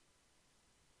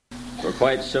for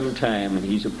quite some time, and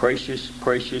He's a precious,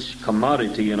 precious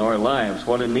commodity in our lives.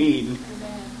 What a need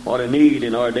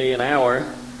in our day and hour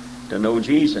to know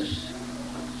Jesus.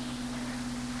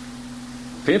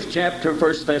 5th chapter of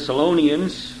 1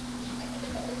 Thessalonians,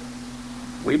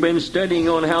 we've been studying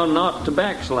on how not to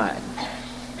backslide.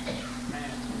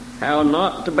 How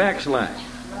not to backslide.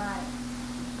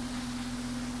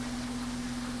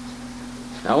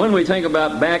 Now, when we think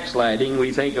about backsliding,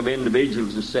 we think of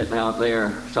individuals that's sitting out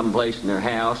there someplace in their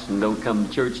house and don't come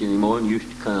to church anymore and used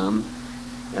to come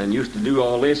and used to do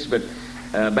all this. But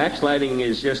backsliding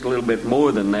is just a little bit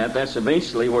more than that. That's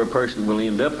eventually where a person will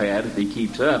end up at if he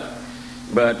keeps up.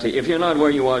 But if you're not where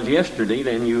you was yesterday,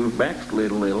 then you backslid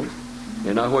a little.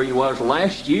 You're not where you was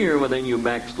last year, well, then you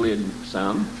backslid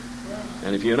some.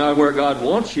 And if you're not where God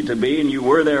wants you to be and you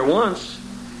were there once,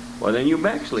 well, then you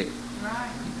backslid.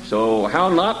 So how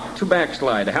not to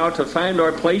backslide, how to find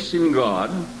our place in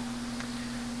God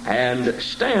and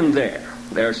stand there.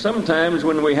 There are some times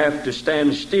when we have to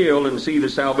stand still and see the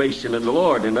salvation of the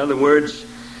Lord. In other words,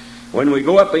 when we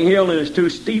go up a hill and it's too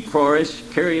steep for us,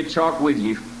 carry a chalk with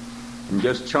you and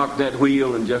just chalk that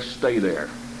wheel and just stay there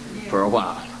for a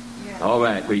while. All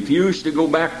right, refuse to go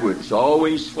backwards,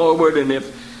 always forward. And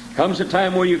if comes a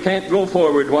time where you can't go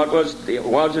forward, what was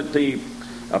it the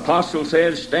apostle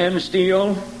says? Stand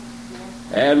still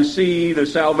and see the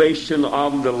salvation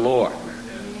of the Lord.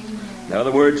 In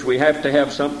other words, we have to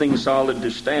have something solid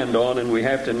to stand on, and we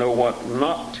have to know what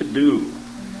not to do.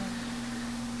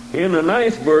 In the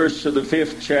 9th verse of the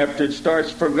 5th chapter, it starts,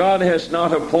 "For God has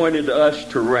not appointed us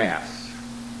to wrath,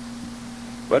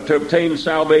 but to obtain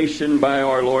salvation by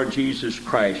our Lord Jesus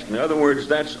Christ." In other words,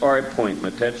 that's our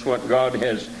appointment. That's what God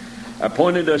has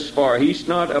appointed us for. He's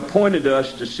not appointed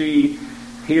us to see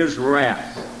His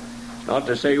wrath. Not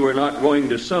to say we're not going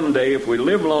to someday, if we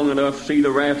live long enough, see the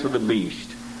wrath of the beast.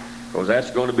 Because that's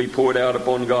going to be poured out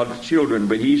upon God's children.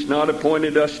 But He's not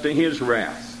appointed us to His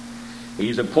wrath.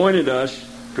 He's appointed us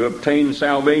to obtain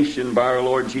salvation by our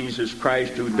Lord Jesus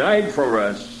Christ, who died for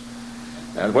us.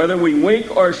 And whether we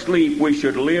wake or sleep, we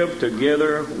should live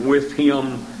together with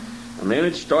Him. And then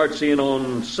it starts in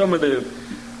on some of the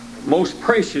most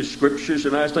precious scriptures,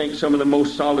 and I think some of the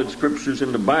most solid scriptures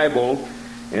in the Bible,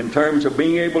 in terms of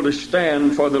being able to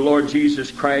stand for the Lord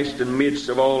Jesus Christ in the midst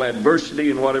of all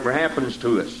adversity and whatever happens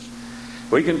to us.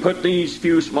 We can put these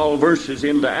few small verses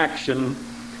into action,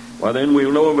 well, then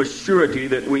we'll know of a surety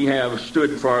that we have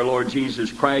stood for our Lord Jesus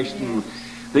Christ. And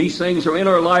these things are in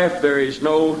our life. There is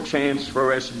no chance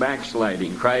for us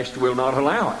backsliding. Christ will not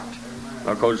allow it,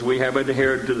 because we have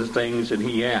adhered to the things that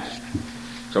He asked.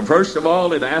 So first of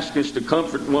all, it asks us to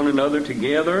comfort one another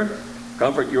together.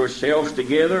 Comfort yourselves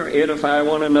together, edify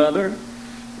one another.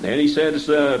 Then he says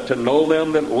to know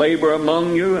them that labor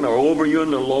among you and are over you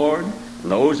in the Lord,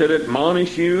 and those that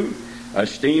admonish you,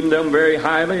 esteem them very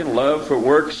highly in love for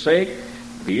work's sake.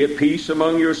 Be at peace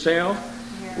among yourselves.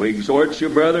 We exhort you,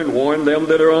 brethren, warn them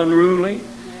that are unruly.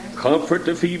 Comfort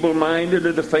the feeble-minded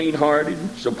and the faint-hearted.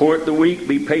 Support the weak.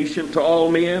 Be patient to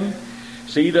all men.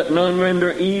 See that none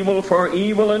render evil for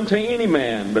evil unto any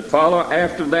man, but follow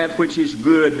after that which is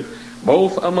good,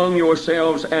 both among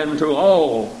yourselves and to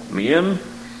all men.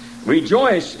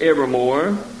 Rejoice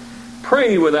evermore.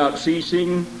 Pray without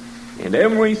ceasing. In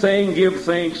everything give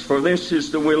thanks, for this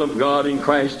is the will of God in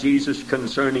Christ Jesus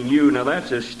concerning you. Now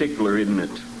that's a stickler, isn't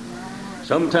it?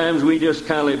 Sometimes we just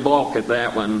kind of balk at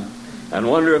that one and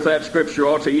wonder if that scripture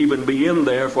ought to even be in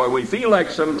there, for we feel like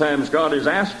sometimes God is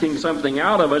asking something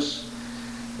out of us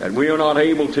that we are not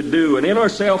able to do. And in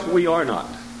ourselves we are not.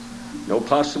 No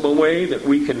possible way that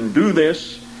we can do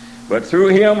this, but through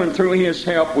Him and through His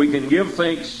help we can give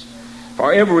thanks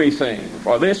for everything.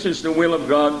 For this is the will of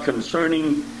God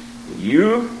concerning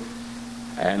you,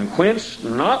 and quench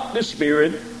not the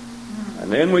Spirit.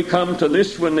 And then we come to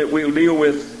this one that we'll deal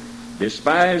with,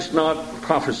 despise not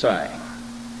prophesying.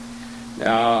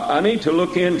 Now, I need to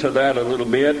look into that a little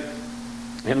bit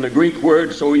in the Greek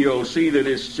word, so you'll see that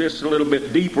it's just a little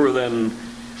bit deeper than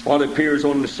what appears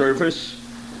on the surface.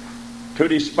 To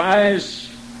despise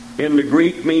in the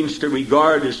Greek means to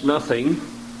regard as nothing.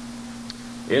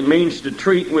 It means to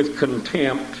treat with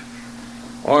contempt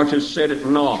or to set at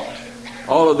naught.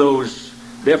 All of those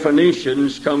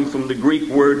definitions come from the Greek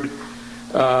word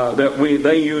that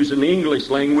they use in the English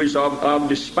language of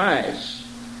despise.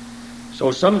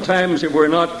 So sometimes if we're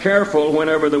not careful,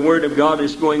 whenever the Word of God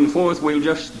is going forth, we'll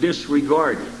just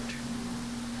disregard it.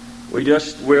 We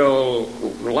just will,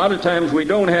 a lot of times we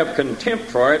don't have contempt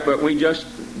for it, but we just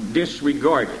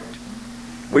disregard it.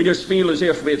 We just feel as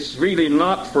if it's really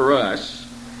not for us,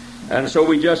 and so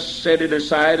we just set it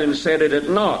aside and set it at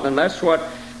naught. And that's what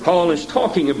Paul is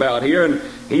talking about here, and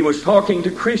he was talking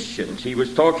to Christians. He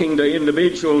was talking to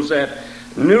individuals that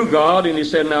knew God, and he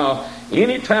said, now,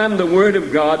 anytime the Word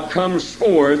of God comes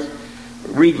forth,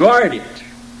 regard it,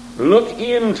 look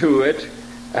into it,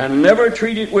 and never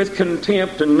treat it with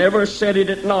contempt, and never set it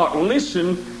at naught.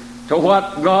 Listen to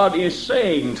what God is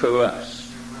saying to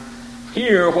us.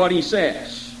 Hear what he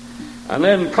says. And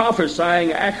then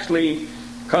prophesying actually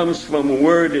comes from a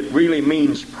word that really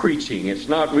means preaching. It's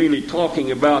not really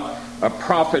talking about a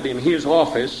prophet in his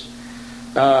office.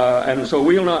 And so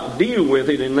we'll not deal with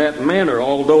it in that manner,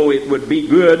 although it would be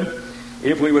good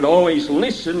if we would always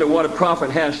listen to what a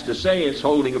prophet has to say. It's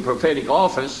holding a prophetic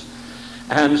office,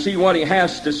 and see what he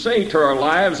has to say to our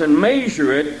lives and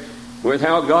measure it with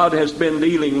how God has been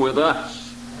dealing with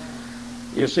us.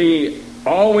 You see,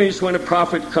 always when a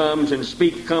prophet comes and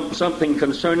speaks something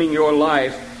concerning your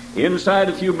life, inside,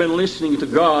 if you've been listening to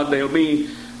God, there'll be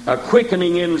a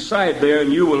quickening inside there,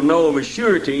 and you will know of a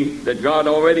surety that God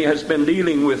already has been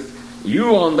dealing with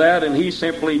you on that, and he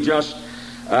simply just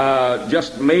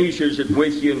measures it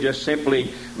with you and just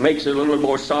simply makes it a little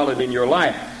more solid in your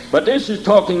life. But this is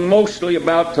talking mostly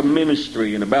about the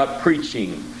ministry and about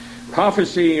preaching.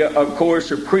 Prophecy, of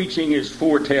course, or preaching is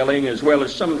foretelling as well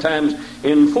as sometimes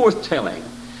in forthtelling.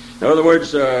 In other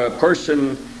words, a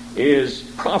person is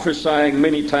prophesying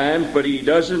many times, but he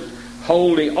doesn't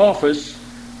hold the office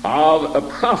of a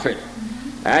prophet.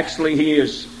 Actually,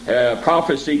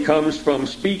 prophecy comes from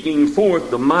speaking forth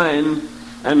the mind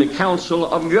and the counsel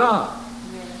of God.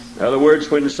 In other words,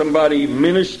 when somebody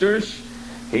ministers,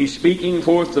 he's speaking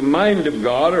forth the mind of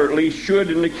God, or at least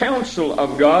should, in the counsel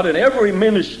of God. And every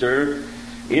minister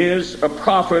is a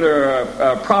prophet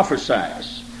or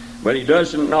prophesies. But he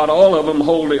doesn't, not all of them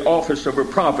hold the office of a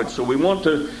prophet. So we want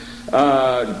to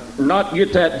not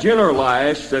get that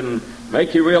generalized and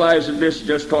make you realize that this is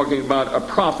just talking about a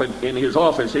prophet in his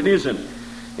office. It isn't.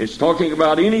 It's talking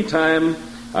about any time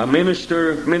a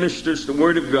minister ministers the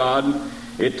Word of God,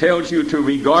 it tells you to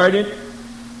regard it,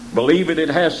 believe it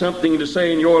has something to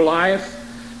say in your life.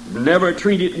 Never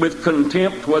treat it with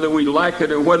contempt, whether we like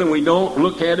it or whether we don't.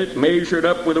 Look at it, measure it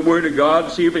up with the Word of God,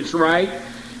 see if it's right.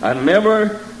 And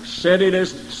never set it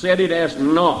as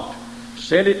naught.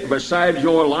 Set it beside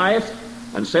your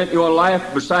life, and set your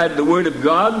life beside the Word of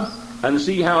God, and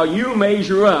see how you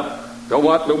measure up to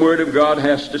what the Word of God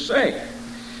has to say.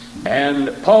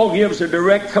 And Paul gives a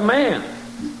direct command.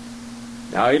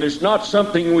 Now, it is not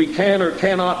something we can or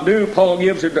cannot do. Paul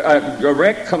gives a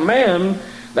direct command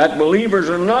that believers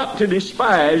are not to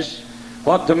despise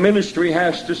what the ministry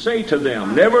has to say to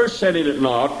them. Never set it at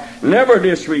naught. Never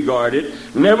disregard it.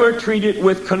 Never treat it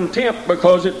with contempt,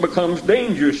 because it becomes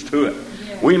dangerous to it.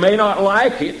 Yes. We may not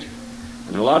like it.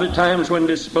 And a lot of times when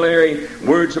display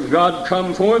words of God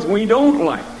come forth, we don't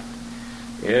like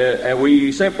it.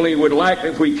 We simply would like,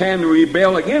 if we can, to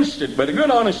rebel against it. But a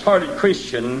good, honest-hearted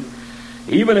Christian,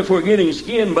 even if we're getting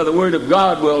skinned by the Word of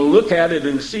God, we'll look at it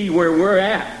and see where we're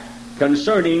at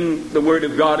concerning the Word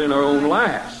of God in our own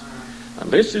lives.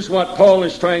 And this is what Paul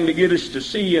is trying to get us to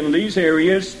see in these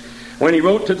areas when he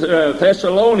wrote to the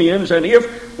Thessalonians. And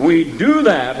if we do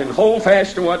that and hold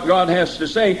fast to what God has to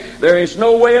say, there is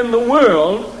no way in the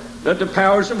world that the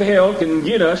powers of hell can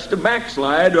get us to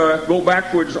backslide or go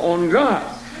backwards on God.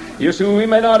 You see, we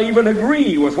may not even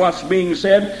agree with what's being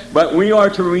said, but we are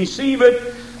to receive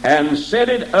it and set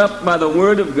it up by the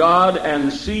Word of God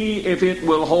and see if it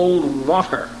will hold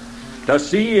water. To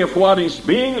see if what is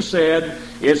being said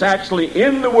is actually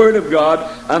in the Word of God,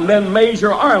 and then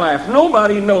measure our life.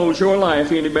 Nobody knows your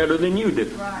life any better than you do.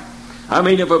 Right. I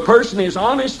mean, if a person is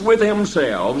honest with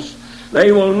themselves,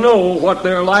 they will know what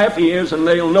their life is, and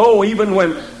they'll know even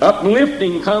when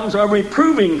uplifting comes or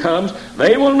reproving comes,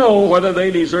 they will know whether they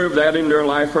deserve that in their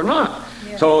life or not.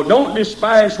 Yes. So don't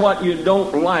despise what you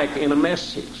don't like in a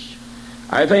message.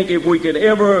 I think if we could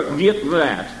ever get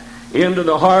that into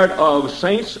the heart of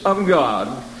saints of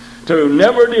God, to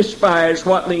never despise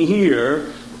what they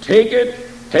hear, take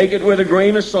it with a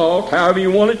grain of salt, however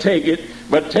you want to take it,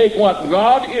 but take what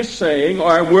God is saying,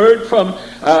 or a word from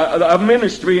a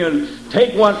ministry, and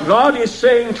take what God is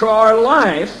saying to our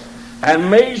life and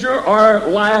measure our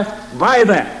life by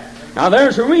that. Now,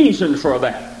 there's a reason for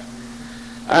that.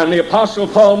 And the Apostle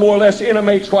Paul more or less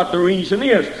intimates what the reason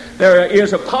is. There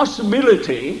is a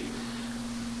possibility,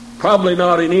 probably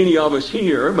not in any of us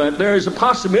here, but there is a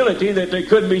possibility that there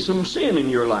could be some sin in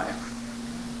your life.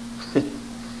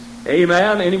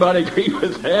 Amen? Anybody agree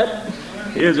with that?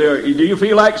 Do you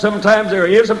feel like sometimes there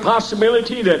is a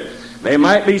possibility that there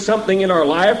might be something in our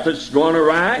life that's gone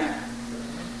awry?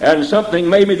 And something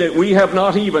maybe that we have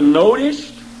not even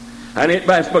noticed? And it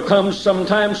has become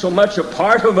sometimes so much a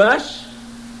part of us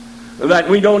that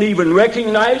we don't even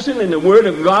recognize it, and the Word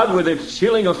of God with its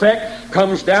chilling effect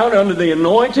comes down under the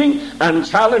anointing and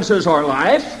challenges our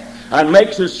life and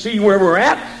makes us see where we're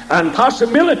at. And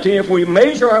possibility, if we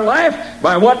measure our life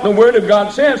by what the Word of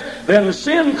God says, then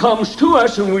sin comes to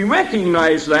us and we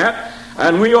recognize that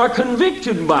and we are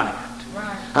convicted by it.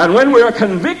 Right. And when we are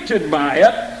convicted by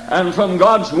it, and from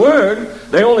God's Word,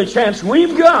 the only chance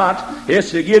we've got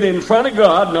is to get in front of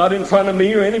God, not in front of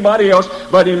me or anybody else,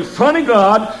 but in front of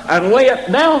God and lay it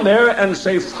down there and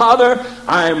say, Father,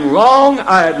 I'm wrong.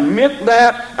 I admit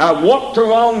that. I walked the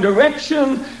wrong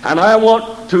direction, and I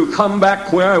want to come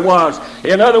back where I was.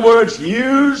 In other words,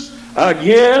 use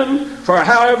again, for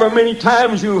however many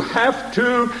times you have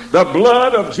to, the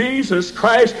blood of Jesus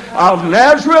Christ of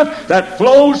Nazareth that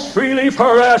flows freely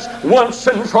for us once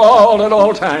and for all at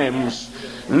all times.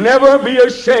 Never be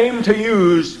ashamed to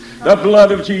use the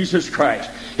blood of Jesus Christ.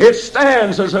 It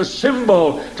stands as a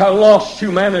symbol to lost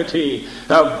humanity,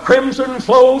 the crimson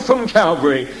flow from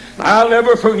Calvary. I'll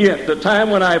never forget the time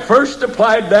when I first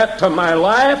applied that to my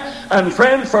life, and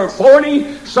friend, for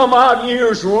 40 some odd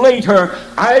years later,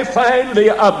 I find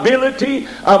the ability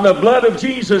of the blood of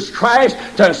Jesus Christ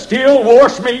to still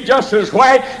wash me just as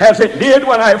white as it did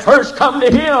when I first come to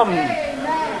Him.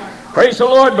 Amen. Praise the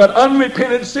Lord, but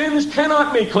unrepented sins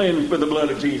cannot be cleansed with the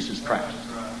blood of Jesus Christ.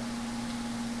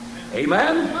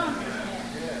 Amen?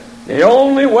 The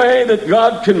only way that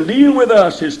God can deal with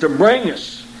us is to bring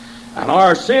us and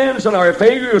our sins and our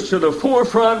failures to the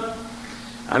forefront,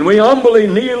 and we humbly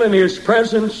kneel in His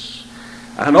presence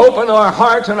and open our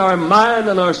heart and our mind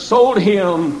and our soul to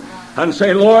Him and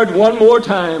say, Lord, one more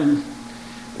time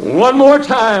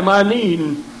I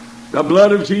need the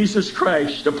blood of Jesus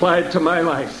Christ applied to my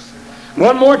life.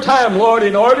 One more time, Lord,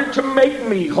 in order to make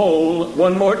me whole,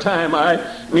 one more time I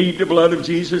need the blood of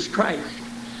Jesus Christ.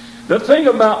 The thing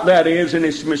about that is, and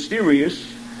it's mysterious,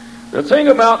 the thing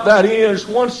about that is,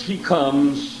 once He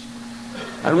comes,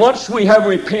 and once we have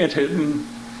repented,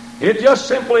 it just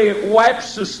simply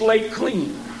wipes the slate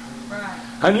clean. Right.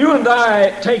 And you and I,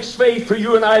 it takes faith for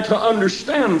you and I to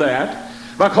understand that,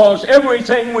 because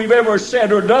everything we've ever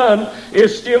said or done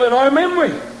is still in our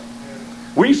memory.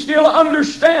 We still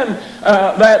understand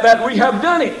that we have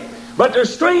done it. But the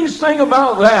strange thing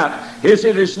about that is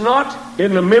it is not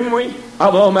in the memory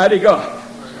of Almighty God.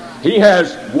 He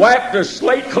has wiped the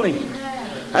slate clean.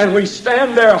 And we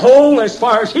stand there whole as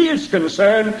far as He is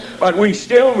concerned, but we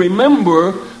still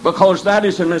remember, because that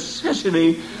is a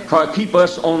necessity to keep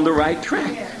us on the right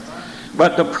track.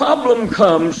 But the problem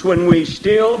comes when we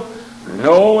still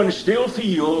know and still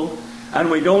feel, and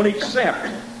we don't accept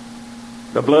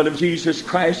the blood of Jesus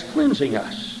Christ cleansing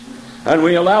us. And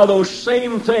we allow those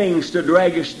same things to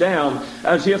drag us down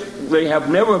as if they have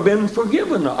never been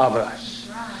forgiven of us.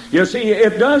 You see,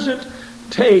 it doesn't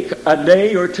take a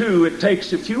day or two. It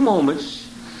takes a few moments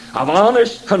of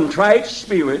honest, contrite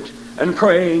spirit and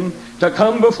praying to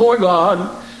come before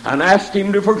God and ask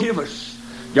Him to forgive us.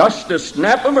 Just a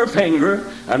snap of a finger,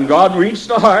 and God reads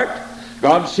the heart.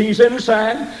 God sees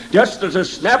inside, just as a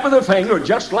snap of the finger,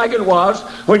 just like it was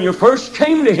when you first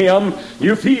came to Him.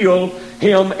 You feel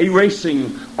Him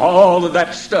erasing all of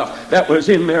that stuff that was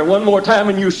in there one more time,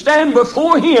 and you stand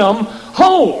before Him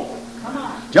whole,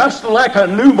 just like a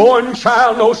newborn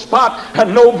child, no spot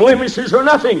and no blemishes or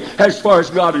nothing as far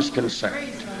as God is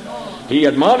concerned. He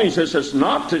admonishes us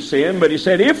not to sin, but He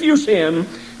said, if you sin,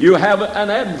 you have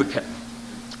an advocate.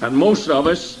 And most of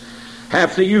us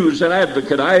have to use an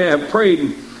advocate. I have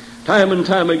prayed time and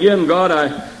time again, God,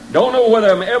 I don't know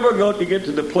whether I'm ever going to get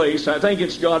to the place. I think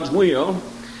it's God's will.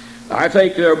 I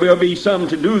think there will be some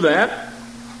to do that.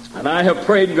 And I have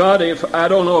prayed, God, if I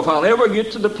don't know if I'll ever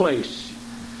get to the place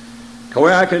to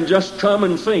where I can just come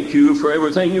and thank You for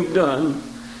everything You've done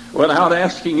without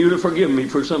asking You to forgive me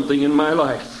for something in my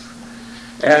life.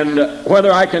 And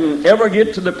whether I can ever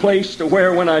get to the place to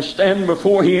where when I stand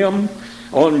before Him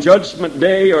on Judgment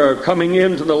Day or coming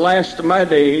into the last of my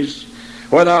days,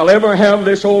 whether I'll ever have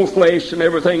this old flesh and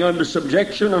everything under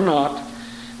subjection or not.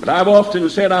 But I've often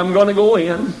said I'm going to go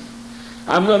in.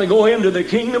 I'm going to go into the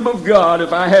kingdom of God.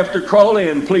 If I have to crawl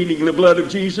in pleading the blood of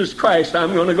Jesus Christ,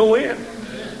 I'm going to go in,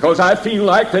 because I feel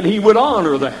like that He would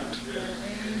honor that.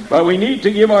 But we need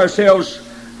to give ourselves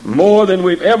more than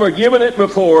we've ever given it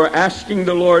before, asking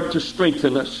the Lord to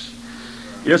strengthen us.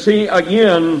 You see,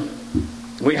 again,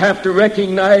 we have to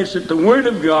recognize that the Word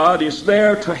of God is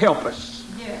there to help us.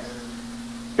 Yes.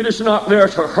 It is not there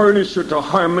to hurt us or to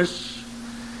harm us.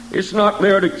 It's not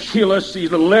there to kill us. The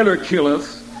letter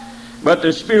killeth, but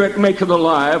the Spirit maketh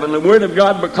alive. And the Word of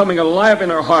God becoming alive in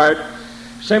our heart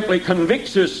simply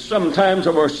convicts us sometimes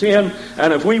of our sin.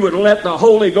 And if we would let the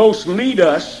Holy Ghost lead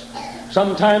us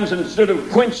Sometimes instead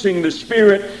of quenching the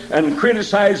Spirit and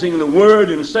criticizing the Word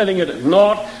and setting it at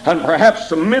naught, and perhaps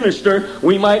the minister,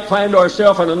 we might find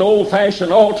ourselves at an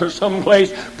old-fashioned altar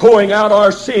someplace pouring out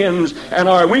our sins and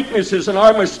our weaknesses and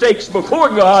our mistakes before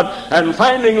God and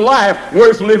finding life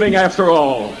worth living after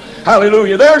all.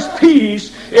 Hallelujah. There's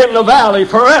peace in the valley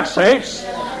for us, saints.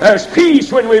 There's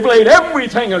peace when we've laid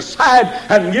everything aside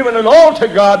and given it all to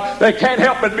God. There can't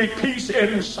help but be peace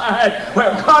inside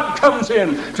where God comes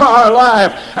in to our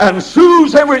life and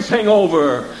smooths everything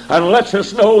over and lets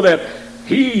us know that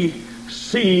He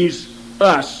sees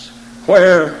us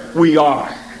where we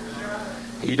are.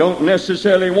 He don't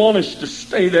necessarily want us to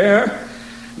stay there,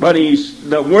 but He's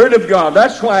the Word of God.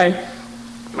 That's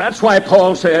why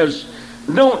Paul says,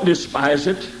 don't despise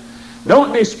it.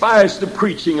 Don't despise the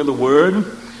preaching of the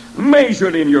Word. Measure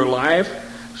it in your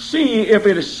life. See if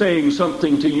it is saying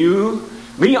something to you.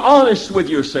 Be honest with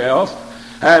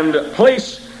yourself and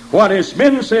place what has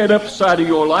been said upside of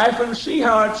your life and see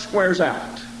how it squares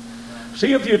out.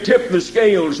 See if you tip the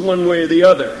scales one way or the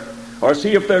other, or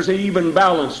see if there's an even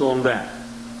balance on that.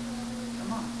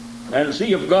 And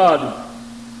see if God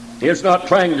is not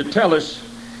trying to tell us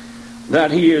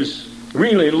that He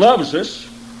really loves us,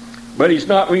 but He's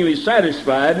not really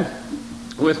satisfied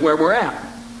with where we're at.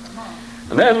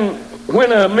 And then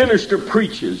when a minister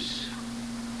preaches,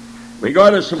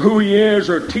 regardless of who he is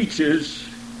or teaches,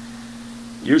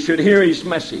 you should hear his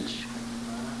message.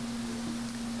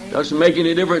 Doesn't make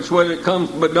any difference whether it comes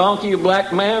from a donkey, a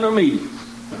black man, or me.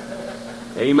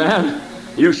 Amen.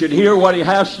 You should hear what he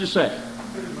has to say.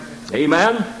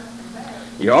 Amen.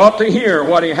 You ought to hear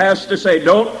what he has to say.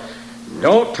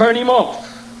 Don't turn him off.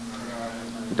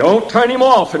 Don't turn him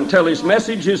off until his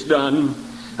message is done,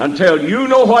 until you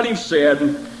know what he said,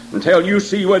 until you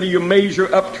see whether you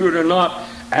measure up to it or not,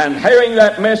 and hearing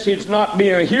that message not be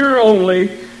a hearer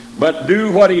only, but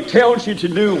do what he tells you to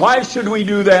do. Why should we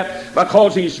do that?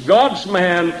 Because he's God's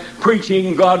man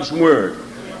preaching God's Word.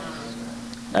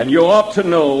 And you ought to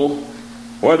know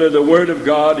whether the Word of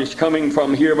God is coming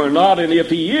from him or not, and if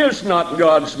he is not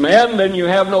God's man, then you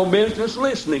have no business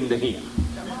listening to him.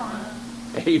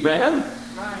 Amen?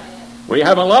 We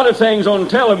have a lot of things on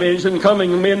television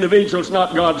coming from individuals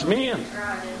not God's men.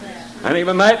 And it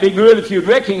might be good if you'd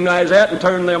recognize that and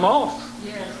turn them off.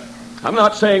 I'm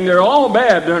not saying they're all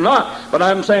bad, they're not. But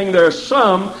I'm saying there are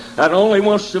some that only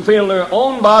wants to fill their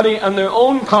own body and their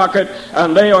own pocket,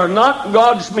 and they are not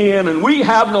God's men, and we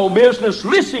have no business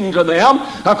listening to them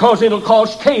because it'll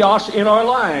cause chaos in our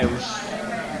lives.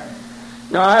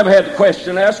 Now, I've had the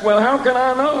question asked, well, how can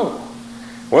I know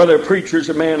whether a preacher's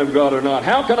a man of God or not?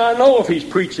 How can I know if he's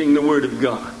preaching the Word of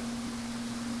God?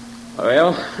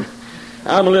 Well,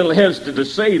 I'm a little hesitant to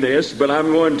say this, but I'm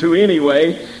going to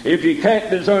anyway. If you can't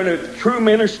discern a true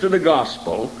minister of the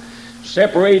gospel,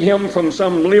 separate him from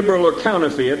some liberal or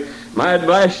counterfeit, my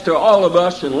advice to all of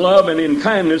us in love and in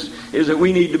kindness is that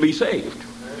we need to be saved.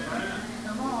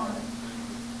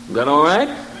 Is that all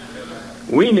right?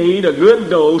 We need a good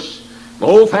dose of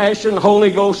old-fashioned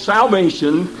Holy Ghost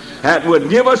salvation that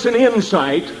would give us an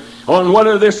insight on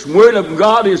whether this Word of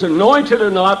God is anointed or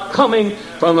not, coming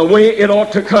from the way it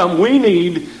ought to come. We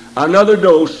need another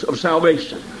dose of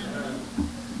salvation.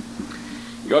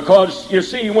 Because, you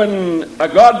see, when a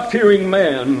God-fearing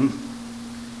man,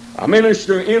 a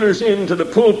minister, enters into the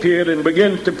pulpit and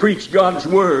begins to preach God's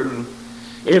Word,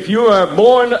 if you are a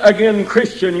born-again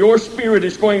Christian, your spirit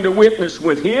is going to witness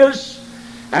with his,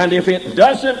 and if it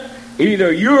doesn't,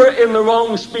 either you're in the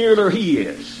wrong spirit or he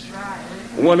is.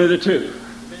 One of the two.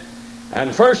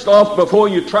 And first off, before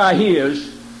you try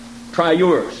his, try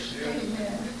yours.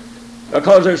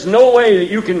 Because there's no way that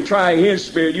you can try his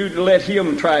spirit. You let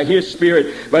him try his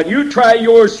spirit. But you try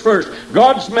yours first.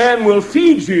 God's man will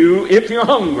feed you if you're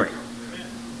hungry.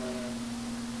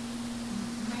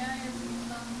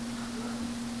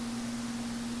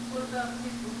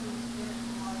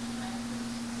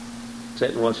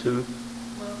 Sit and watch who?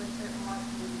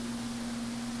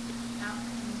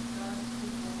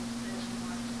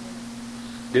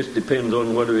 This depends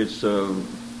on whether it's a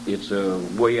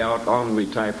way out ornery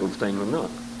type of thing or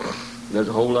not. There's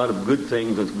a whole lot of good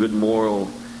things with good moral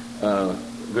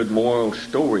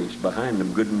stories behind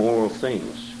them, good moral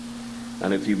things.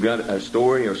 And if you've got a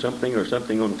story or something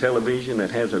on television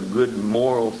that has a good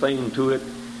moral thing to it,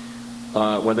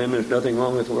 well, then there's nothing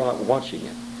wrong with watching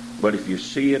it. But if you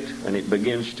see it and it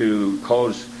begins to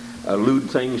cause lewd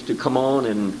things to come on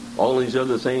and all these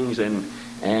other things and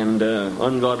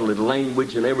ungodly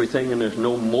language and everything, and there's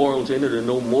no morals in it or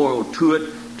no moral to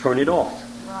it, turn it off.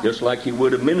 Right. Just like you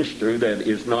would a minister that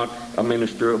is not a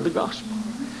minister of the gospel.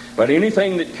 But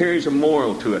anything that carries a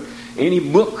moral to it, any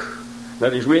book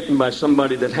that is written by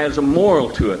somebody that has a moral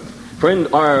to it. Friend,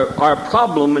 our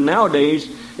problem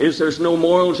nowadays is there's no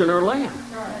morals in our land.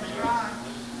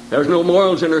 There's no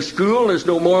morals in our school. There's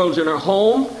no morals in our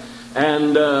home.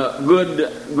 And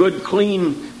good,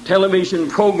 clean television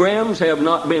programs have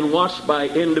not been watched by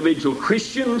individual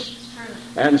Christians.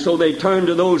 And so they turn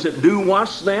to those that do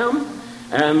watch them.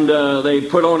 And they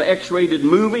put on X-rated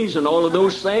movies and all of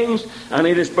those things. And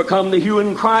it has become the hue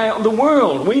and cry of the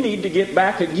world. We need to get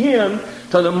back again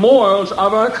to the morals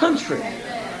of our country.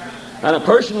 And a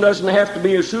person doesn't have to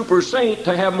be a super saint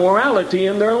to have morality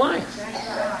in their life.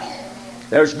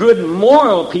 There's good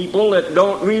moral people that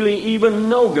don't really even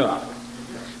know God.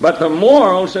 But the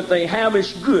morals that they have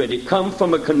is good. It comes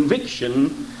from a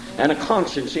conviction and a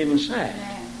conscience inside.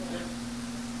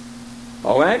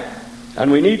 All right? And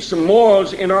we need some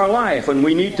morals in our life. And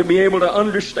we need to be able to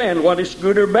understand what is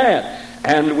good or bad.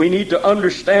 And we need to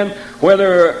understand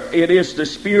whether it is the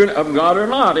Spirit of God or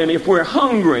not. And if we're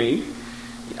hungry,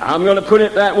 I'm going to put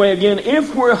it that way again.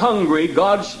 If we're hungry,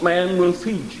 God's man will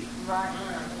feed you.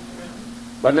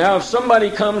 But now if somebody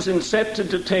comes and sits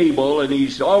at the table and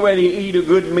he's already eat a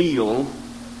good meal,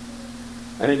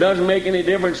 and it doesn't make any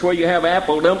difference whether you have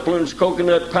apple dumplings,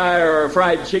 coconut pie, or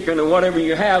fried chicken, or whatever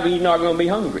you have, he's not going to be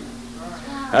hungry.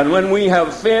 And when we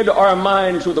have fed our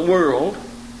minds with the world,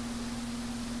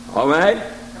 all right,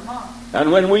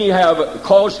 and when we have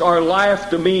caused our life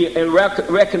to be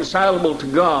irreconcilable to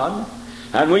God,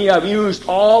 and we have used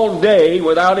all day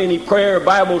without any prayer,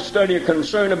 Bible study, or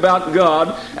concern about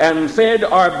God, and fed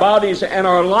our bodies and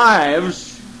our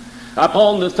lives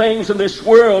upon the things of this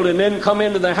world, and then come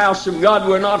into the house of God,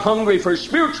 we're not hungry for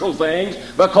spiritual things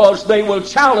because they will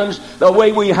challenge the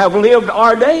way we have lived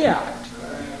our day out.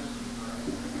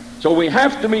 So we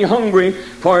have to be hungry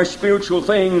for spiritual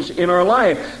things in our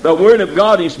life. The Word of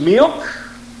God is milk.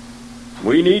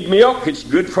 We need milk. It's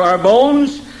good for our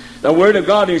bones. The Word of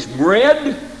God is bread,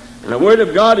 and the Word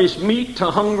of God is meat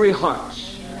to hungry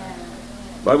hearts.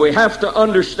 But we have to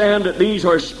understand that these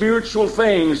are spiritual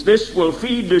things. This will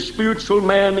feed the spiritual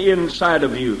man inside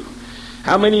of you.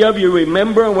 How many of you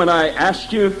remember when I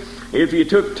asked you if you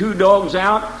took two dogs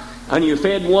out and you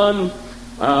fed one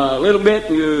a little bit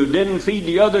and you didn't feed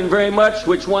the other very much,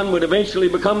 which one would eventually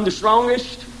become the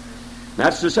strongest?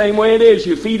 That's the same way it is.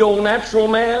 You feed old natural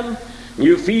man,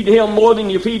 you feed him more than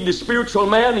you feed the spiritual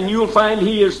man, and you'll find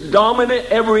he is dominant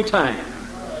every time.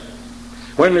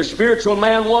 When the spiritual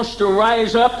man wants to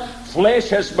rise up, flesh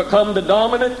has become the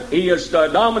dominant. He is the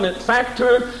dominant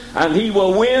factor, and he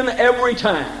will win every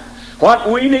time.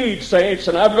 What we need, saints,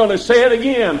 and I'm going to say it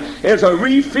again, is a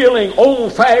refilling,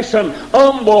 old-fashioned,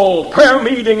 humble prayer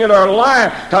meeting in our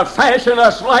life to fashion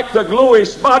us like the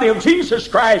glorious body of Jesus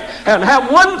Christ and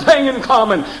have one thing in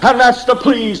common, and that's to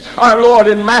please our Lord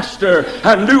and Master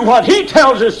and do what He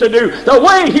tells us to do, the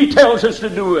way He tells us to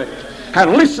do it.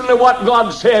 And listen to what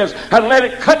God says and let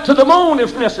it cut to the bone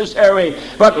if necessary,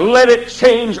 but let it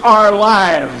change our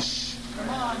lives.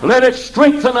 Let it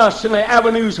strengthen us in the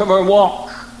avenues of our walk.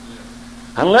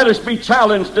 And let us be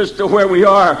challenged as to where we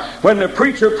are. When the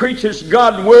preacher preaches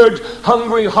God's words,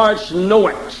 hungry hearts know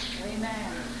it.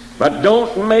 Amen. But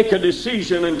don't make a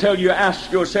decision until you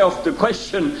ask yourself the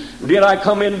question, did I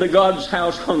come into God's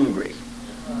house hungry?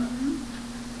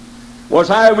 Was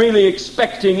I really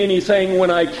expecting anything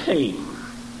when I came?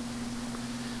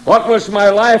 What was my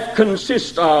life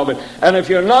consist of? And if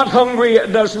you're not hungry,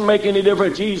 it doesn't make any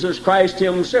difference. Jesus Christ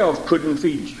Himself couldn't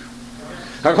feed you.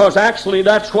 Because actually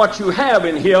that's what you have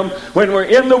in Him. When we're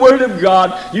in the Word of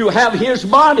God, you have His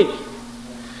body.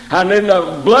 And in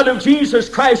the blood of Jesus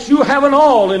Christ, you have it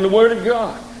all in the Word of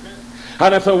God.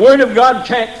 And if the Word of God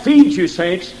can't feed you,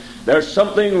 saints, there's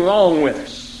something wrong with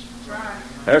us.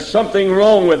 There's something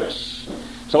wrong with us.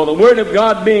 So the Word of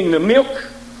God being the milk,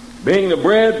 being the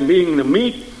bread, being the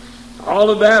meat, all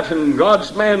of that, and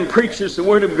God's man preaches the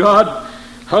Word of God,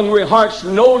 hungry hearts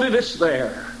know that it's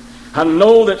there. And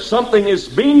know that something is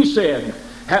being said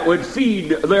that would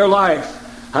feed their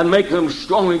life and make them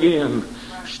strong again.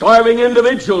 Starving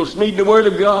individuals need the Word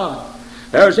of God.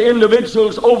 There's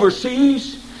individuals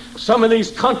overseas, some of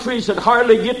these countries that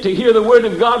hardly get to hear the Word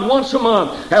of God once a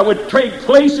month, that would trade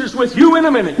places with you in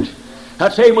a minute,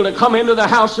 that's able to come into the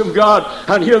house of God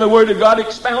and hear the Word of God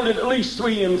expounded at least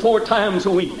 3 and 4 times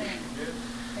a week.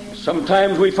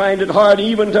 Sometimes we find it hard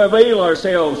even to avail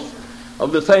ourselves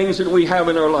of the things that we have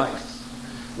in our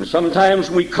life. And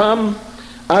sometimes we come,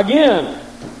 again,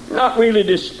 not really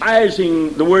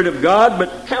despising the Word of God,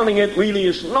 but counting it really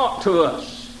as naught to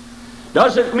us.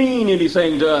 Doesn't mean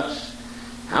anything to us.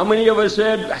 How many of us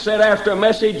said after a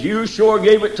message, you sure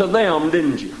gave it to them,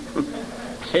 didn't you?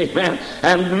 Amen.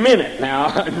 And meant it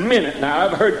now. Meant it now.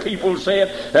 I've heard people say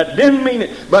it that didn't mean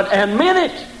it, but and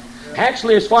meant it.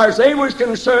 Actually, as far as they were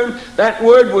concerned, that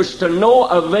word was to no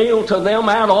avail to them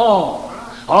at all.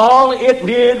 All it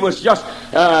did was just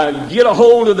get a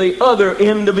hold of the other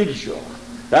individual.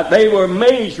 That they were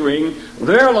measuring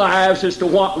their lives as to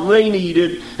what they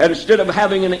needed. And instead of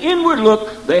having an inward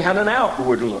look, they had an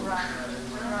outward look.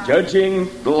 Judging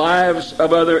the lives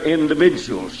of other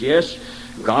individuals. Yes,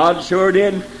 God sure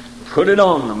did put it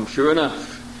on them, sure enough.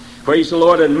 Praise the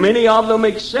Lord. And many of them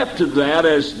accepted that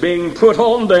as being put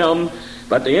on them.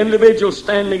 But the individual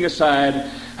standing aside,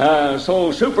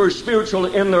 so super spiritual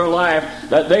in their life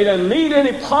that they didn't need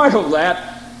any part of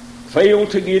that, failed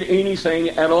to get anything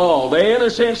at all. They, in a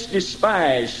sense,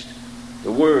 despised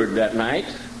the Word that night.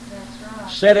 That's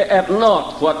right. Set it at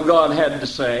naught what God had to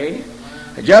say.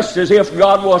 Just as if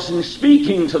God wasn't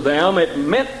speaking to them, it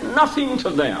meant nothing to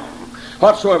them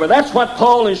whatsoever. That's what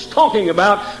Paul is talking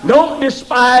about. Don't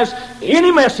despise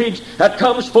any message that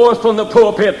comes forth from the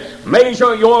pulpit.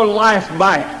 Measure your life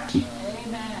by it.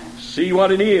 Amen. See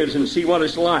what it is and see what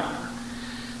it's like.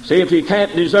 See, if you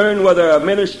can't discern whether a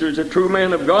minister is a true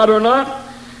man of God or not,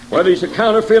 whether he's a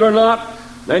counterfeit or not,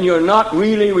 then you're not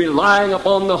really relying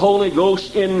upon the Holy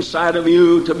Ghost inside of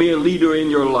you to be a leader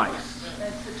in your life.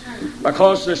 That's the truth.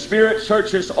 Because the Spirit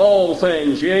searches all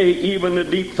things, yea, even the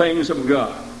deep things of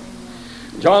God.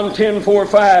 John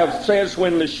 10:4-5 says,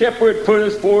 when the shepherd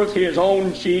putteth forth his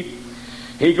own sheep,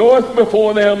 he goeth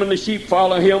before them, and the sheep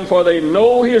follow him, for they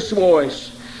know his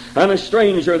voice, and a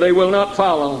stranger they will not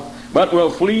follow, but will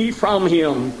flee from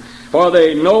him, for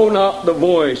they know not the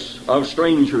voice of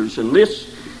strangers. And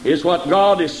this is what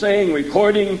God is saying,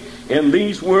 recording in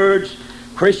these words.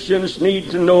 Christians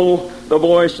need to know the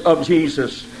voice of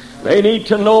Jesus. They need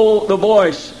to know the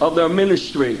voice of their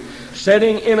ministry.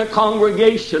 Sitting in a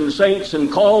congregation, saints,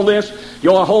 and call this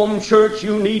your home church,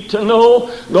 you need to know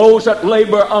those that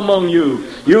labor among you.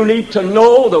 You need to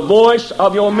know the voice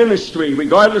of your ministry,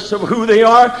 regardless of who they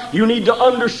are. You need to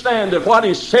understand that what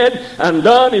is said and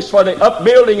done is for the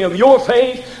upbuilding of your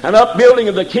faith and upbuilding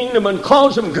of the kingdom and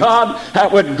cause of God that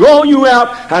would draw you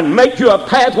out and make you a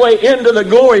pathway into the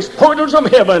glorious portals of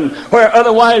heaven, where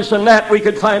otherwise than that we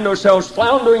could find ourselves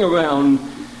floundering around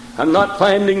and not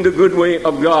finding the good way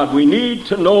of God. We need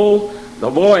to know the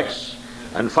voice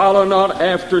and follow not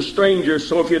after strangers.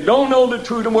 So if you don't know the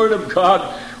true word of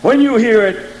God, when you hear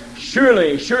it,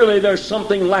 surely there's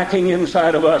something lacking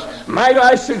inside of us. Might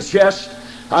I suggest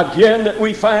again that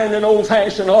we find an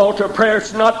old-fashioned altar prayer.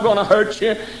 It's not going to hurt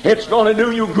you. It's going to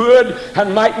do you good.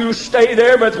 And might you stay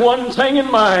there with one thing in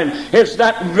mind, is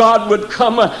that God would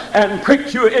come and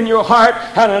prick you in your heart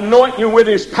and anoint you with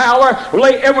His power.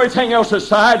 Lay everything else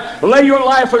aside. Lay your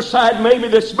life aside, maybe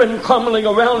that's been crumbling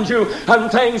around you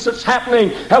and things that's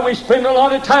happening. And we spend a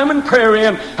lot of time in prayer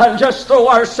in and just throw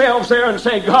ourselves there and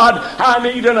say, God, I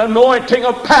need an anointing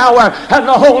of power and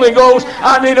the Holy Ghost.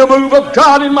 I need a move of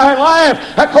God in my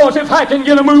life. Because if I can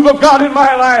get a move of God in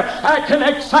my life, I can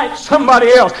excite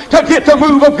somebody else to get the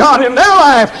move of God in their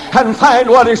life and find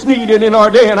what is needed in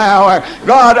our day and hour.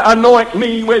 God, anoint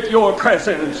me with your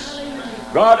presence.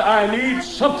 God, I need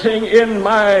something in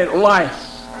my life.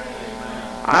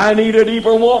 I need a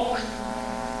deeper walk.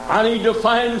 I need to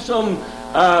find some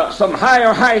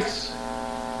higher heights.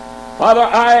 Father,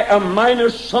 I am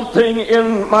minus something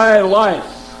in my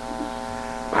life.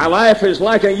 My life is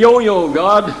like a yo-yo,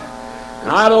 God. And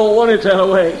I don't want it that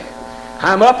way.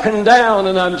 I'm up and down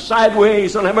and I'm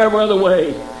sideways and I'm every other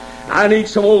way. I need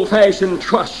some old-fashioned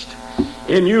trust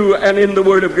in you and in the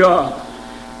Word of God.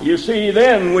 You see,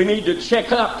 then we need to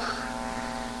check up.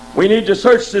 We need to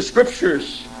search the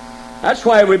Scriptures. That's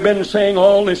why we've been saying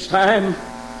all this time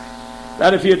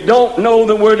that if you don't know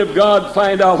the Word of God,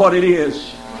 find out what it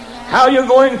is. How are you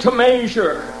going to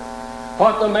measure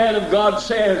what the man of God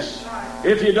says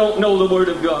if you don't know the Word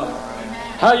of God?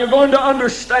 How are you going to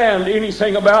understand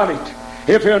anything about it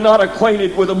if you're not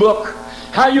acquainted with a book?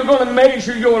 How are you going to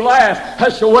measure your life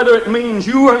as to whether it means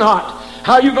you or not?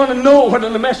 How are you going to know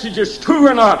whether the message is true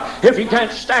or not if you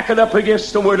can't stack it up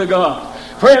against the Word of God?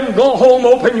 Friend, go home,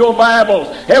 open your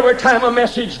Bibles. Every time a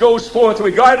message goes forth,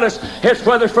 regardless, it's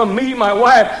whether from me, my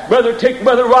wife, Brother Tick,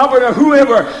 Brother Robert, or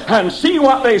whoever, and see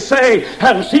what they say,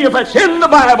 and see if it's in the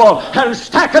Bible, and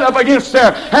stack it up against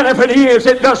there. And if it is,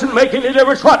 it doesn't make any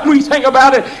difference what we think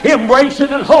about it. Embrace it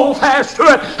and hold fast to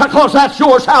it, because that's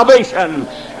your salvation.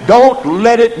 Don't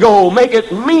let it go. Make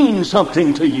it mean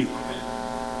something to you.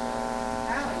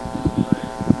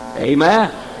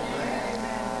 Amen.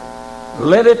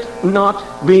 Let it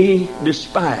not be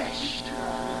despised.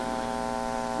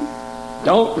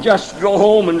 Don't just go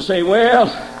home and say, well,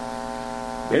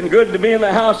 Been good to be in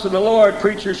the house of the Lord.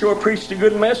 Preacher sure preached a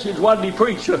good message. What did he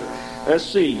preach? Let's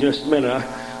see, just a minute.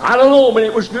 I don't know, but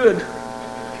it was good.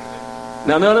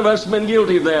 Now, none of us have been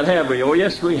guilty of that, have we? Oh,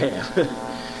 yes, we have.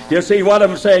 You see what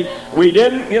I'm saying? We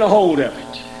didn't get a hold of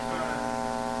it.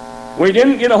 We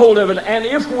didn't get a hold of it, and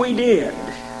if we did,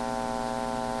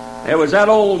 there was that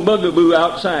old bugaboo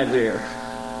outside there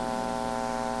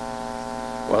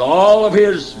with all of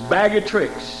his bag of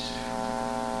tricks.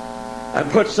 And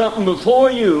put something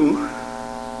before you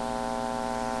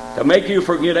to make you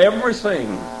forget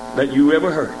everything that you ever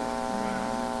heard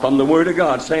from the Word of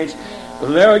God. Saints,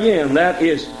 there again, that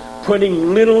is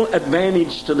putting little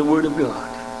advantage to the Word of God.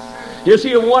 You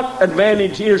see, what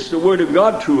advantage is the Word of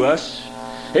God to us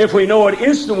if we know it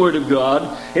is the Word of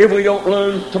God, if we don't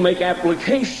learn to make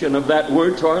application of that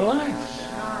Word to our lives?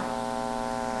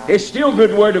 It's still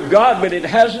good Word of God, but it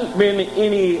hasn't been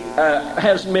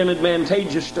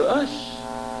advantageous to us.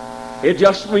 It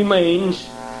just remains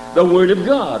the Word of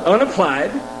God,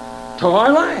 unapplied to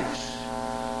our lives.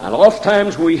 And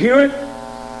oftentimes we hear it,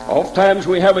 oftentimes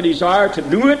we have a desire to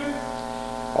do it,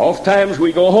 oftentimes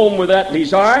we go home with that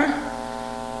desire,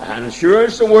 and sure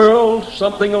as the world,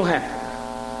 something will happen.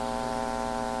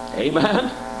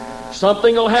 Amen?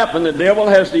 Something will happen. The devil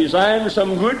has designed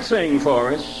some good thing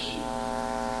for us.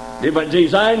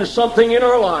 Design something in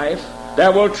our life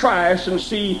that will try us and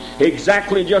see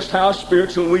exactly just how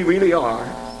spiritual we really are,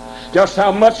 just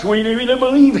how much we really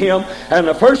believe Him, and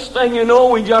the first thing you know,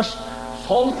 we just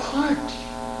fall apart.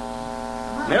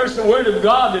 There's the Word of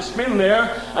God that's been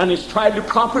there, and it's tried to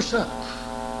prop us up.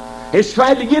 It's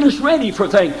tried to get us ready for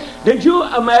things. Did you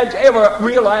ever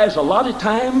realize a lot of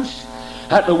times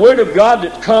that the Word of God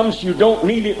that comes, you don't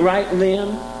need it right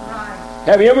then?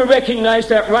 Have you ever recognized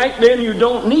that right then you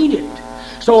don't need it?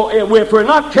 So if we're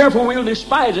not careful, we'll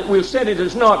despise it. We'll set it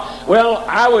as not, well,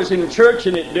 I was in church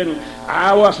and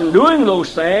I wasn't doing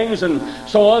those things, and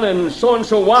so on and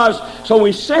so was. So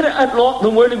we set it at naught the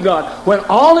Word of God, when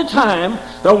all the time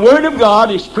the Word of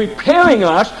God is preparing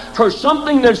us for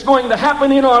something that's going to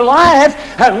happen in our life,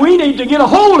 and we need to get a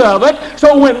hold of it.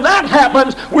 So when that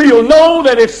happens, we'll know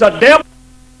that it's the devil.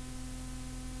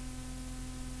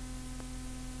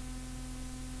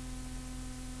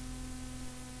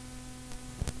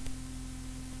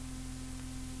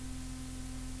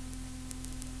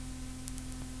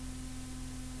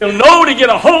 You'll know to get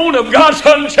a hold of God's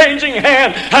unchanging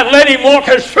hand and let Him walk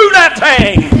us through that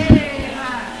thing.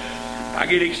 I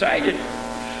get excited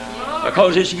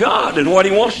because it's God and what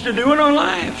He wants to do in our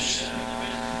lives.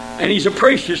 And He's a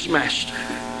precious Master.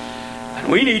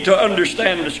 And we need to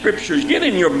understand the Scriptures. Get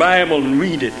in your Bible and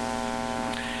read it.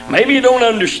 Maybe you don't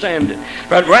understand it,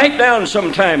 but write down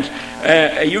sometimes.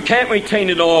 You can't retain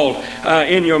it all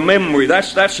in your memory.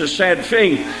 That's a sad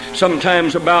thing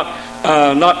sometimes about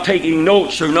not taking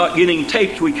notes or not getting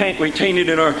taped. We can't retain it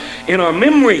in our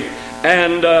memory,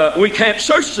 and we can't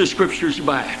search the Scriptures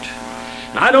by it.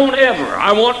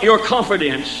 I want your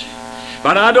confidence,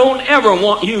 but I don't ever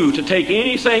want you to take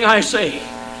anything I say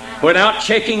without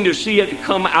checking to see it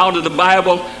come out of the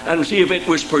Bible and see if it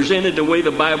was presented the way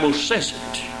the Bible says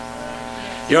it.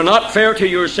 You're not fair to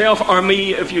yourself or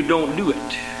me if you don't do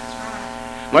it.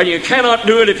 Well, you cannot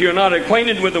do it if you're not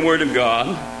acquainted with the Word of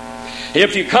God.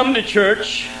 If you come to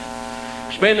church,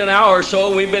 spend an hour or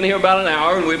so, we've been here about an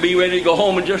hour, and we'll be ready to go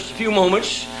home in just a few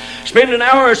moments. Spend an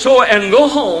hour or so and go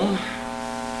home,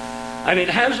 and it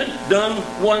hasn't done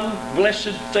one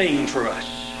blessed thing for us.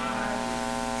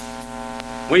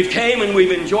 We've came and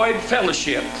we've enjoyed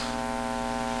fellowship,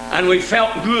 and we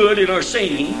felt good in our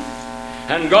singing,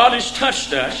 and God has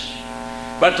touched us,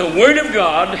 but the Word of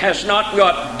God has not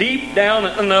got deep down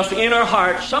enough in our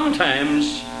hearts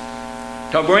sometimes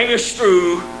to bring us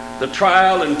through the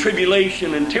trial and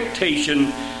tribulation and temptation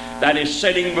that is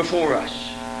setting before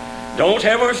us. Don't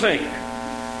ever think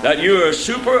that you are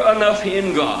super enough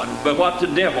in God, but what the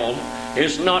devil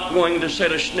is not going to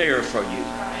set a snare for you.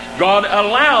 God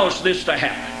allows this to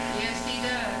happen. Yes, He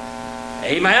does.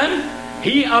 Amen?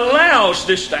 He allows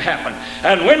this to happen.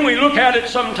 And when we look at it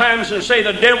sometimes and say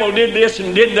the devil did this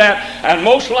and did that, and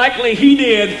most likely he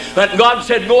did, but God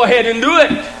said go ahead and do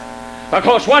it.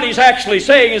 Because what He's actually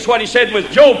saying is what He said with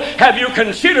Job. Have you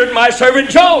considered my servant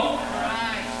Job?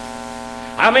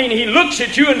 I mean, He looks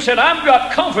at you and said, I've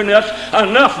got confidence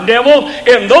enough, devil,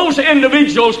 in those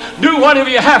individuals. Do whatever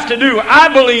you have to do. I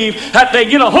believe that they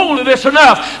get a hold of this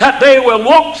enough that they will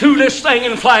walk through this thing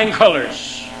in flying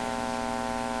colors.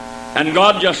 And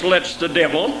God just lets the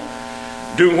devil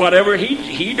do whatever.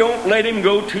 He don't let him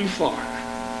go too far.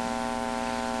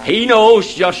 He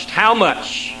knows just how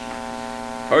much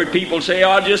Heard people say,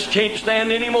 I just can't stand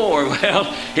anymore.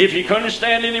 Well, if you couldn't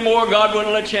stand anymore, God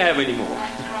wouldn't let you have anymore.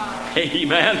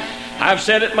 Amen. I've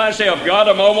said it myself. God,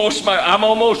 I'm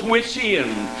almost wit's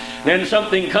end. Then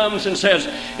something comes and says,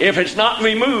 if it's not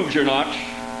removed, you're not.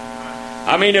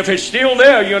 I mean, if it's still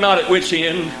there, you're not at wit's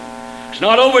end. It's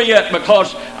not over yet,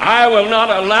 because I will not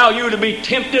allow you to be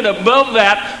tempted above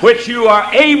that which you are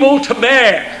able to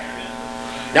bear.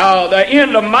 Now, the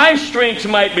end of my strength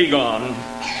might be gone.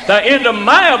 The end of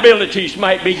my abilities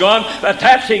might be gone, but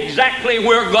that's exactly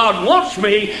where God wants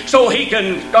me, so we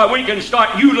can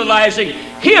start utilizing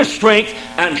His strength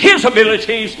and His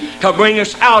abilities to bring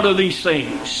us out of these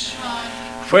things.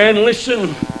 Friend,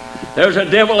 listen, there's a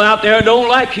devil out there that don't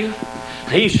like you.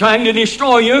 He's trying to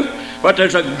destroy you, but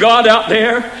there's a God out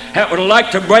there that would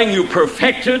like to bring you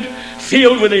perfected,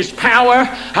 filled with His power,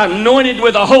 anointed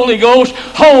with the Holy Ghost,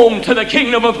 home to the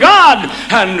kingdom of God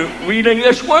and reading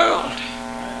this world.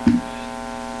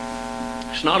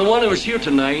 It's not one of us here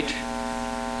tonight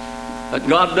that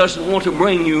God doesn't want to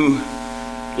bring you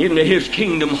into His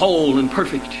kingdom whole and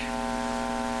perfect.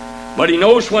 But He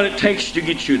knows what it takes to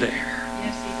get you there.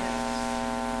 Yes, He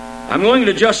does. I'm going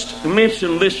to just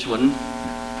mention this one,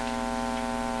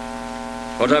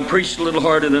 because I preached a little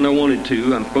harder than I wanted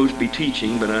to. I'm supposed to be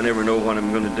teaching, but I never know what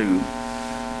I'm going to do.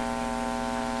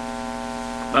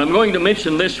 I'm going to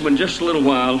mention this one just a little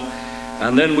while,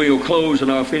 and then we'll close,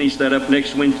 and I'll finish that up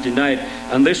next Wednesday night.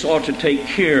 And this ought to take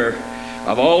care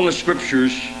of all the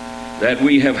scriptures that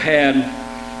we have had,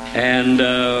 and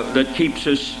that keeps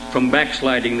us from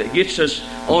backsliding, that gets us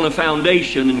on a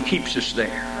foundation and keeps us there.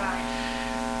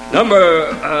 Right.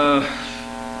 Number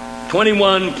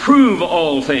 21, prove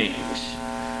all things.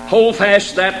 Hold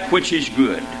fast that which is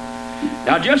good.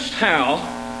 Now, just how,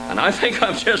 and I think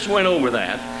I've just went over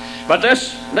that, but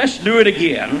let's do it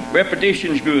again.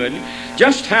 Repetition's good.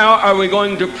 Just how are we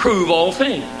going to prove all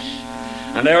things?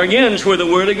 And there again is where the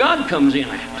Word of God comes in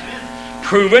at.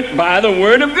 Prove it by the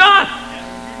Word of God.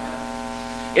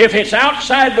 If it's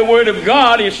outside the Word of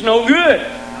God, it's no good.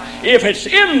 If it's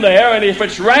in there and if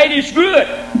it's right, it's good.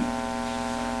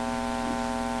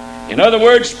 In other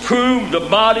words, prove the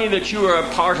body that you are a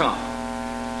part of.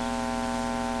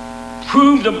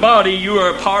 Prove the body you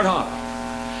are a part of.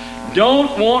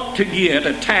 Don't want to get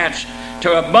attached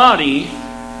to a body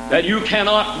that you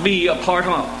cannot be a part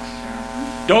of.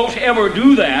 Don't ever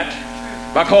do that,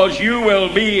 because you will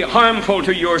be harmful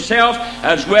to yourself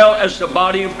as well as the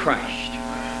body of Christ.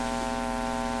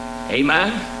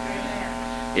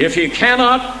 Amen? If you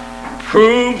cannot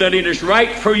prove that it is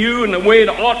right for you in the way it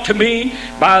ought to be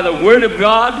by the Word of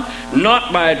God,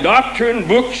 not by doctrine,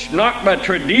 books, not by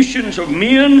traditions of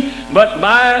men, but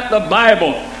by the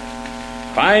Bible.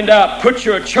 Find out, put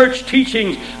your church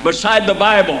teachings beside the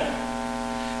Bible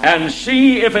and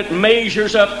see if it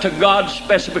measures up to God's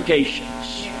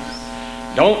specifications.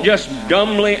 Yes. Don't just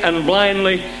dumbly and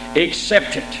blindly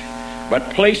accept it,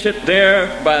 but place it there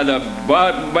by the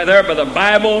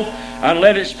Bible and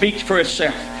let it speak for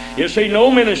itself. You see, no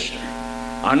minister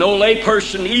or no lay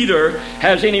person either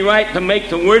has any right to make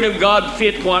the Word of God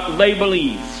fit what they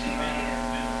believe.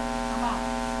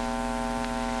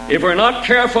 If we're not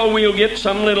careful, we'll get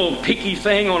some little picky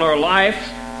thing on our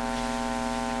life,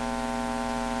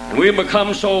 and we'll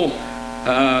become so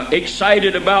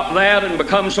excited about that and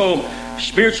become so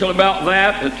spiritual about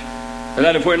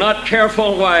that if we're not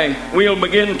careful, why, we'll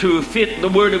begin to fit the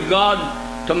Word of God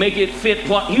to make it fit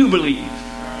what you believe.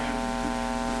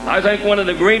 I think one of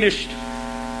the greatest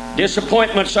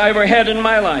disappointments I ever had in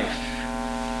my life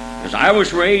is I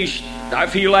was raised, I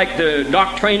feel like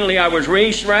doctrinally I was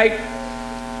raised right,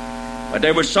 but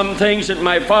there were some things that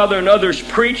my father and others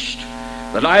preached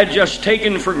that I had just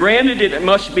taken for granted. It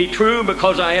must be true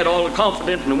because I had all the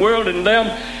confidence in the world in them.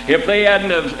 If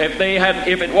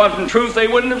it wasn't truth, they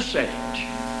wouldn't have said it.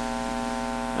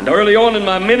 And early on in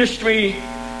my ministry,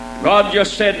 God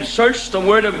just said, search the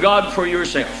Word of God for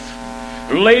yourself.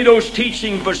 Lay those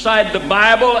teachings beside the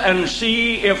Bible and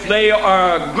see if they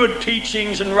are good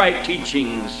teachings and right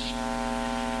teachings.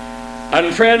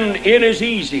 And friend, it is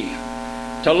easy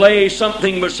to lay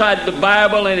something beside the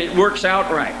Bible and it works out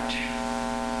right.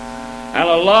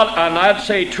 And I'd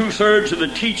say 2/3 of the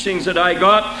teachings that I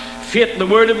got fit the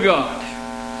Word of God.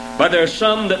 But there's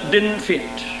some that didn't fit.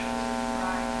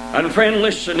 And friend,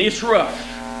 listen, it's rough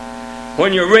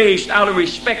when you're raised out of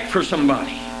respect for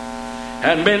somebody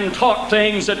and been taught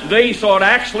things that they thought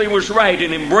actually was right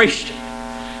and embraced it.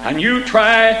 And you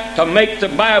try to make the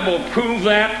Bible prove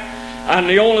that, and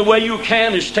the only way you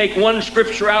can is take one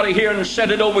scripture out of here and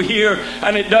set it over here,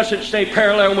 and it doesn't stay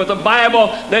parallel with the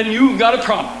Bible, then you've got a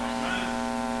problem.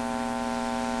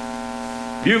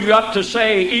 You've got to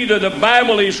say either the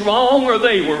Bible is wrong or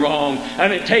they were wrong.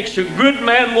 And it takes a good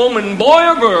man, woman, boy,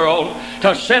 or girl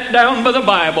to sit down by the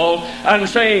Bible and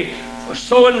say,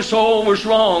 so-and-so was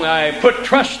wrong. I put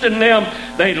trust in them.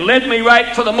 They led me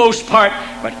right for the most part.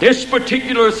 But this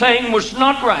particular thing was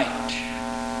not right.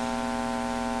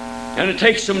 And it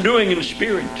takes some doing in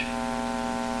spirit.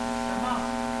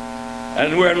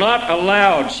 And we're not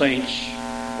allowed, saints,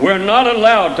 we're not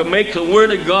allowed to make the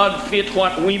Word of God fit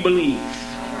what we believe.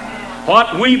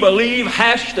 What we believe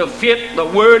has to fit the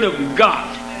Word of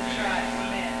God.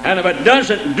 And if it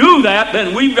doesn't do that,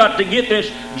 then we've got to get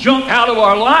this junk out of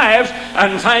our lives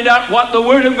and find out what the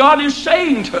Word of God is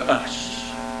saying to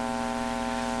us.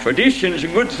 Tradition's a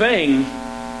good thing,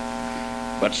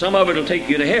 but some of it will take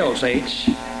you to hell, saints.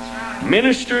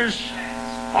 Ministers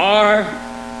are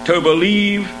to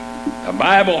believe the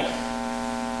Bible,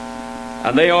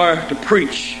 and they are to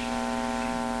preach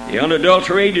the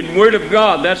unadulterated Word of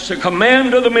God. That's the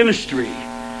command of the ministry.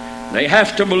 They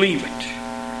have to believe it.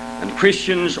 And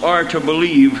Christians are to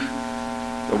believe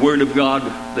the Word of God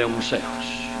themselves.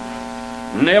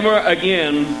 Never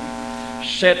again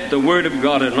set the Word of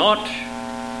God at naught.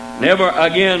 Never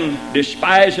again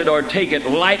despise it or take it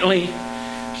lightly.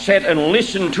 Sit and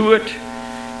listen to it.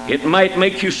 It might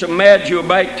make you so mad you'll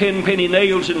bite 10 penny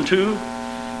nails in two.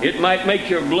 It might make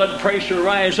your blood pressure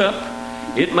rise up.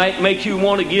 It might make you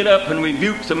want to get up and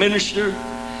rebuke the minister.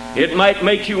 It might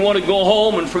make you want to go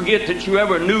home and forget that you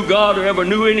ever knew God or ever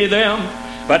knew any of them.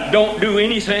 But don't do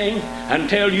anything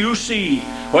until you see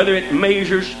whether it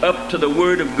measures up to the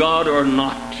Word of God or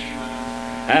not.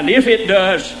 And if it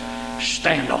does,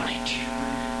 stand on it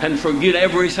and forget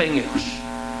everything else.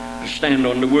 Stand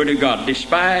on the Word of God.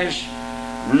 Despise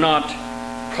not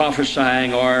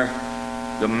prophesying or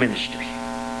the ministry.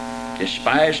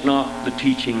 Despise not the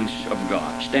teachings of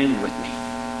God. Stand with me.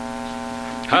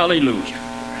 Hallelujah.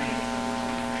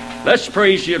 Let's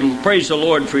praise the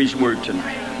Lord for His Word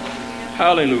tonight.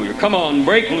 Hallelujah. Come on,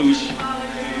 break loose.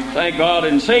 Thank God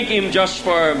and thank Him just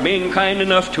for being kind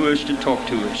enough to us to talk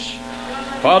to us.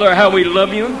 Father, how we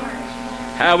love You.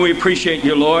 How we appreciate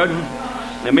You, Lord.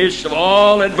 In the midst of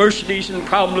all adversities and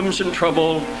problems and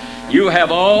trouble, You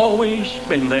have always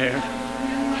been there.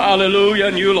 Hallelujah,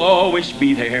 and You'll always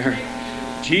be there.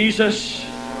 Jesus,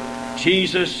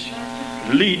 Jesus,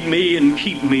 lead me and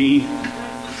keep me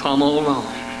from all wrong.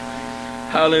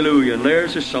 Hallelujah, and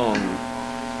there's a song.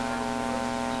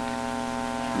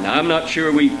 Now, I'm not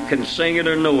sure we can sing it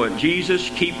or know it. Jesus,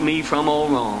 keep me from all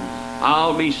wrong.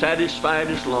 I'll be satisfied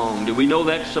as long. Do we know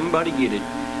that? Somebody get it.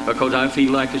 Because I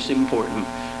feel like it's important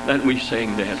that we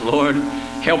sing that. Lord,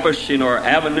 help us in our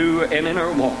avenue and in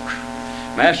our walk.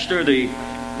 Master, the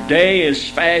day is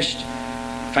fast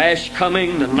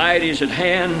coming. The night is at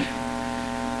hand.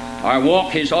 Our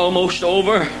walk is almost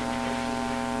over.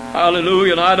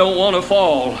 Hallelujah. And I don't want to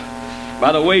fall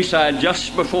by the wayside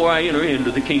just before I enter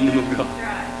into the kingdom of God.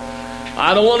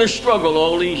 I don't want to struggle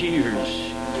all these years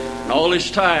and all this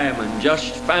time and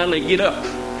just finally get up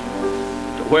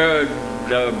to where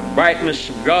the brightness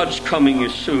of God's coming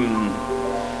is soon.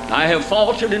 I have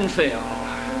faltered and fell.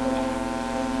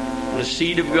 The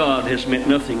seed of God has meant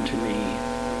nothing to me.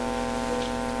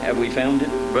 Have we found it?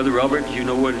 Brother Robert, do you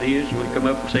know what it is? You want to come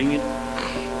up and sing it?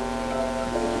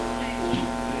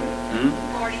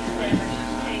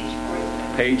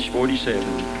 47, Page 47.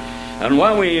 And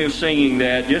while we are singing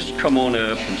that, just come on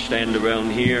up and stand around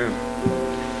here.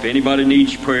 If anybody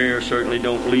needs prayer, certainly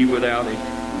don't leave without it.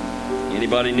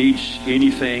 Anybody needs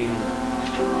anything?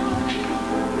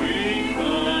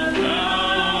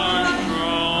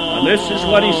 And this is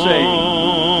what he's saying.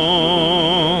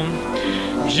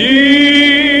 Jesus,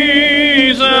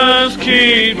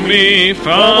 keep me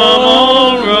from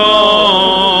all wrong.